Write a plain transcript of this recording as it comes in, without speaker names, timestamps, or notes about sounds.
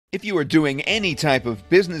If you are doing any type of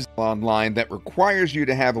business online that requires you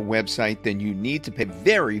to have a website, then you need to pay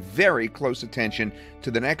very, very close attention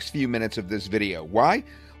to the next few minutes of this video. Why?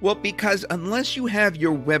 Well, because unless you have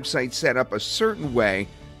your website set up a certain way,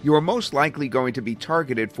 you are most likely going to be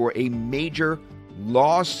targeted for a major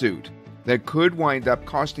lawsuit that could wind up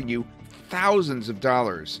costing you thousands of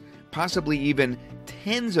dollars, possibly even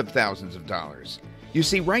tens of thousands of dollars. You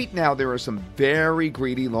see, right now there are some very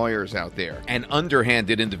greedy lawyers out there and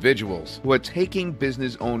underhanded individuals who are taking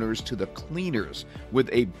business owners to the cleaners with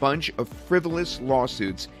a bunch of frivolous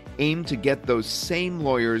lawsuits aimed to get those same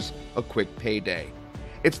lawyers a quick payday.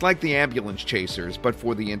 It's like the ambulance chasers, but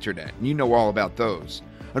for the internet. You know all about those.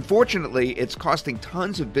 Unfortunately, it's costing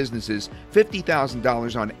tons of businesses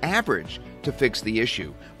 $50,000 on average to fix the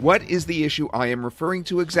issue. What is the issue I am referring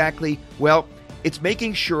to exactly? Well, it's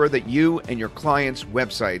making sure that you and your clients'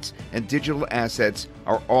 websites and digital assets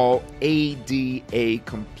are all ADA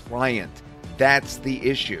compliant. That's the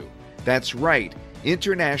issue. That's right.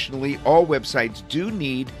 Internationally, all websites do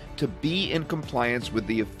need to be in compliance with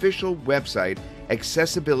the official website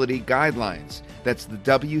accessibility guidelines. That's the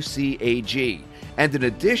WCAG. And in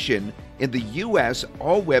addition, in the US,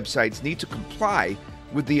 all websites need to comply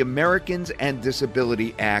with the Americans and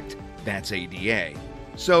Disability Act. That's ADA.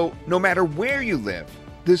 So, no matter where you live,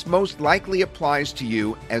 this most likely applies to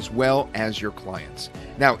you as well as your clients.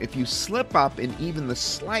 Now, if you slip up in even the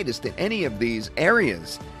slightest in any of these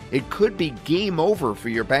areas, it could be game over for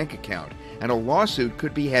your bank account, and a lawsuit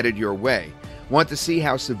could be headed your way. Want to see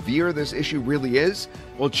how severe this issue really is?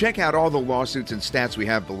 Well, check out all the lawsuits and stats we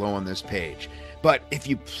have below on this page. But if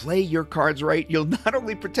you play your cards right, you'll not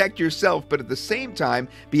only protect yourself, but at the same time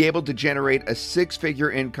be able to generate a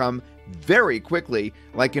six-figure income very quickly,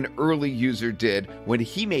 like an early user did when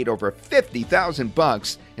he made over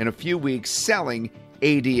 $50,000 in a few weeks selling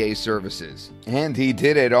ADA services. And he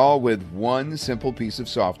did it all with one simple piece of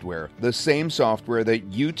software, the same software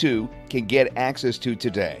that you too can get access to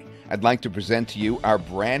today. I'd like to present to you our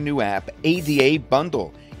brand new app,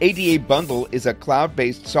 ADABundle. ADABundle is a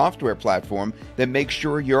cloud-based software platform that makes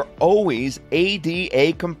sure you're always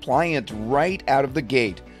ADA compliant right out of the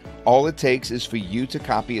gate. All it takes is for you to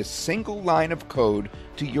copy a single line of code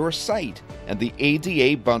to your site, and the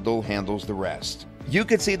ADABundle handles the rest. You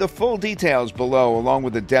can see the full details below along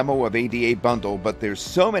with a demo of ADABundle, but there's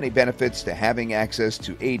so many benefits to having access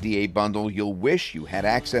to ADABundle, you'll wish you had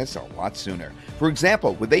access a lot sooner. For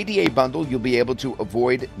example, with ADABundle, you'll be able to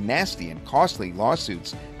avoid nasty and costly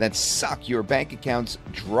lawsuits that suck your bank accounts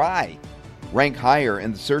dry, rank higher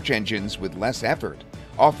in the search engines with less effort,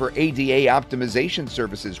 offer ADA optimization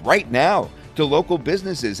services right now to local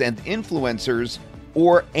businesses and influencers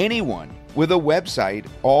or anyone with a website,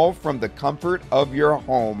 all from the comfort of your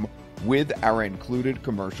home with our included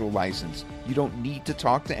commercial license. You don't need to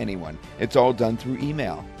talk to anyone. It's all done through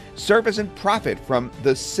email. Service and profit from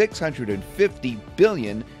the $650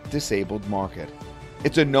 billion disabled market.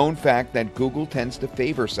 It's a known fact that Google tends to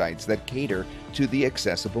favor sites that cater to the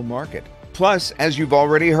accessible market. Plus, as you've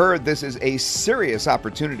already heard, this is a serious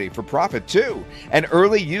opportunity for profit too. An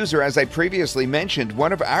early user, as I previously mentioned,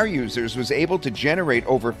 one of our users was able to generate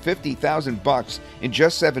over $50,000 in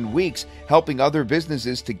just 7 weeks, helping other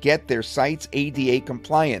businesses to get their sites ADA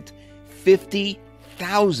compliant.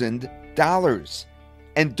 $50,000.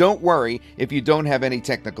 And don't worry if you don't have any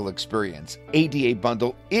technical experience.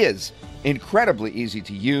 ADABundle is incredibly easy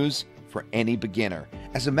to use for any beginner.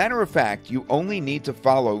 As a matter of fact, you only need to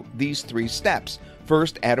follow these 3 steps.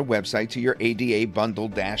 First, add a website to your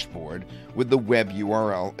ADABundle dashboard with the web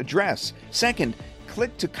URL address. Second,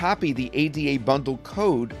 click to copy the ADABundle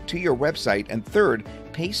code to your website. And third,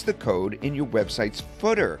 paste the code in your website's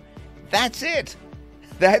footer. That's it.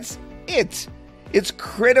 That's it. It's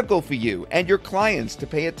critical for you and your clients to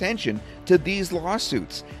pay attention to these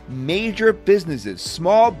lawsuits. Major businesses,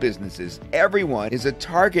 small businesses, everyone is a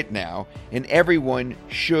target now, and everyone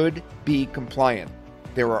should be compliant.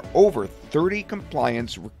 There are over 30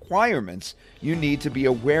 compliance requirements you need to be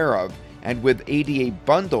aware of, and with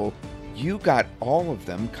ADABundle, you got all of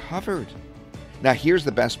them covered. Now here's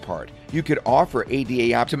the best part. You could offer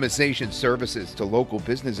ADA optimization services to local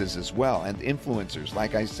businesses as well, and influencers,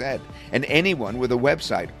 like I said, and anyone with a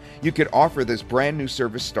website. You could offer this brand new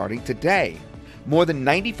service starting today. More than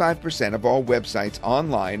 95% of all websites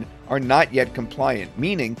online are not yet compliant,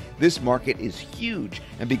 meaning this market is huge.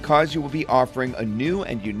 And because you will be offering a new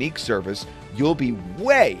and unique service, you'll be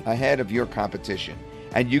way ahead of your competition.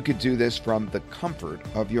 And you could do this from the comfort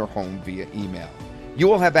of your home via email. You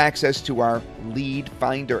will have access to our Lead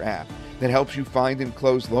Finder app. that helps you find and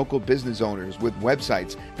close local business owners with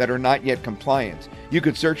websites that are not yet compliant. You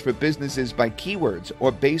could search for businesses by keywords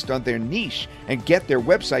or based on their niche and get their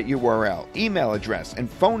website URL, email address, and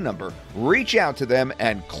phone number. Reach out to them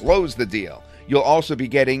and close the deal. You'll also be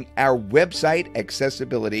getting our website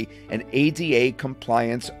accessibility and ADA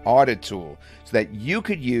compliance audit tool so that you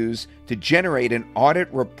could use to generate an audit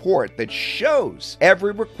report that shows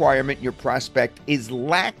every requirement your prospect is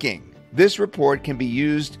lacking. This report can be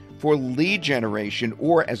used for lead generation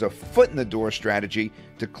or as a foot in the door strategy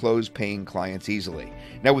to close paying clients easily.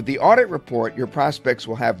 Now, with the audit report, your prospects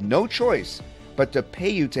will have no choice but to pay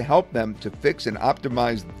you to help them to fix and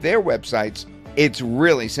optimize their websites. It's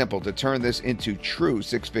really simple to turn this into true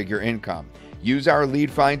six-figure income. Use our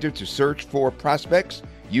lead finder to search for prospects.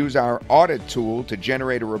 Use our audit tool to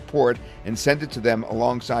generate a report and send it to them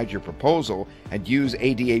alongside your proposal, and use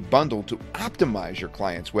ADABundle to optimize your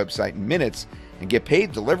client's website in minutes and get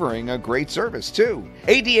paid delivering a great service too.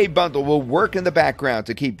 ADABundle will work in the background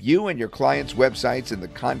to keep you and your clients' websites in the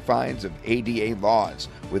confines of ADA laws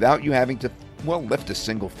without you having to, lift a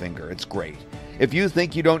single finger. It's great. If you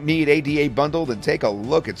think you don't need ADABundle, then take a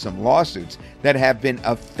look at some lawsuits that have been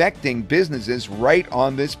affecting businesses right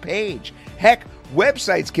on this page. Heck,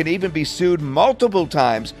 websites can even be sued multiple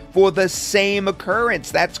times for the same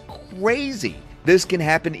occurrence. That's crazy. This can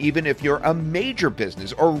happen even if you're a major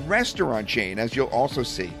business or restaurant chain, as you'll also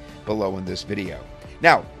see below in this video.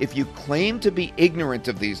 Now, if you claim to be ignorant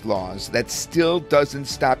of these laws, that still doesn't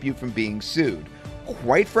stop you from being sued.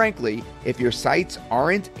 Quite frankly, if your sites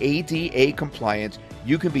aren't ADA compliant,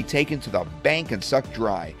 you can be taken to the bank and sucked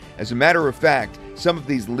dry. As a matter of fact, some of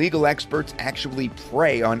these legal experts actually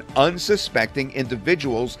prey on unsuspecting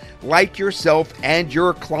individuals like yourself and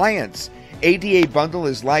your clients. ADABundle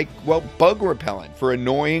is like, bug repellent for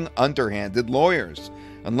annoying, underhanded lawyers.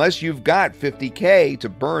 Unless you've got $50K to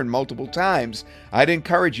burn multiple times, I'd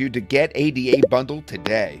encourage you to get ADABundle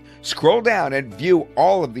today. Scroll down and view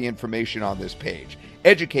all of the information on this page.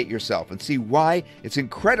 Educate yourself and see why it's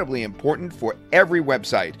incredibly important for every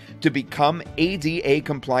website to become ADA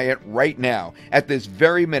compliant right now, at this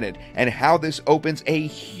very minute, and how this opens a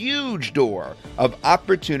huge door of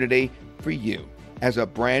opportunity for you as a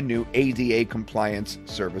brand new ADA compliance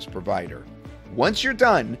service provider. Once you're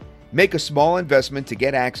done, make a small investment to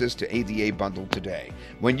get access to ADABundle today.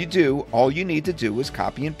 When you do, all you need to do is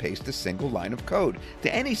copy and paste a single line of code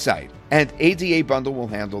to any site, and ADABundle will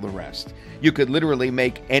handle the rest. You could literally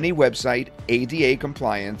make any website ADA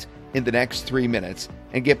compliant in the next 3 minutes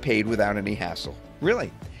and get paid without any hassle.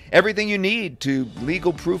 Really. Everything you need to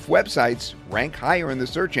legal-proof websites, rank higher in the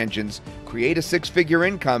search engines, create a six-figure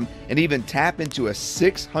income, and even tap into a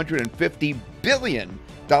 $650 billion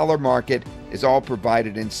market is all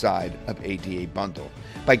provided inside of ADABundle.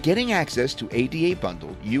 By getting access to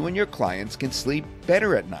ADABundle, you and your clients can sleep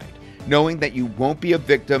better at night, knowing that you won't be a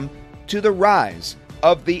victim to the rise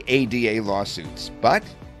of the ADA lawsuits. But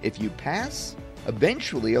if you pass,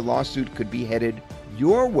 eventually a lawsuit could be headed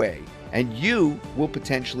your way, and you will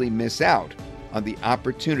potentially miss out on the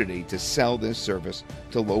opportunity to sell this service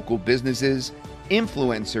to local businesses,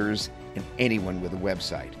 influencers, and anyone with a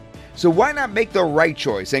website. So why not make the right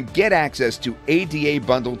choice and get access to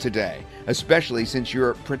ADABundle today, especially since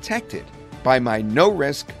you're protected by my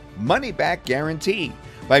no-risk, money-back guarantee.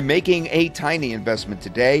 By making a tiny investment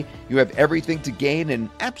today, you have everything to gain and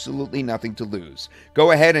absolutely nothing to lose.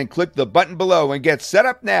 Go ahead and click the button below and get set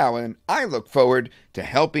up now, and I look forward to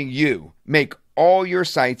helping you make all your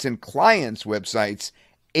sites and clients' websites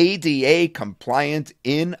ADA compliant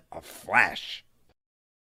in a flash.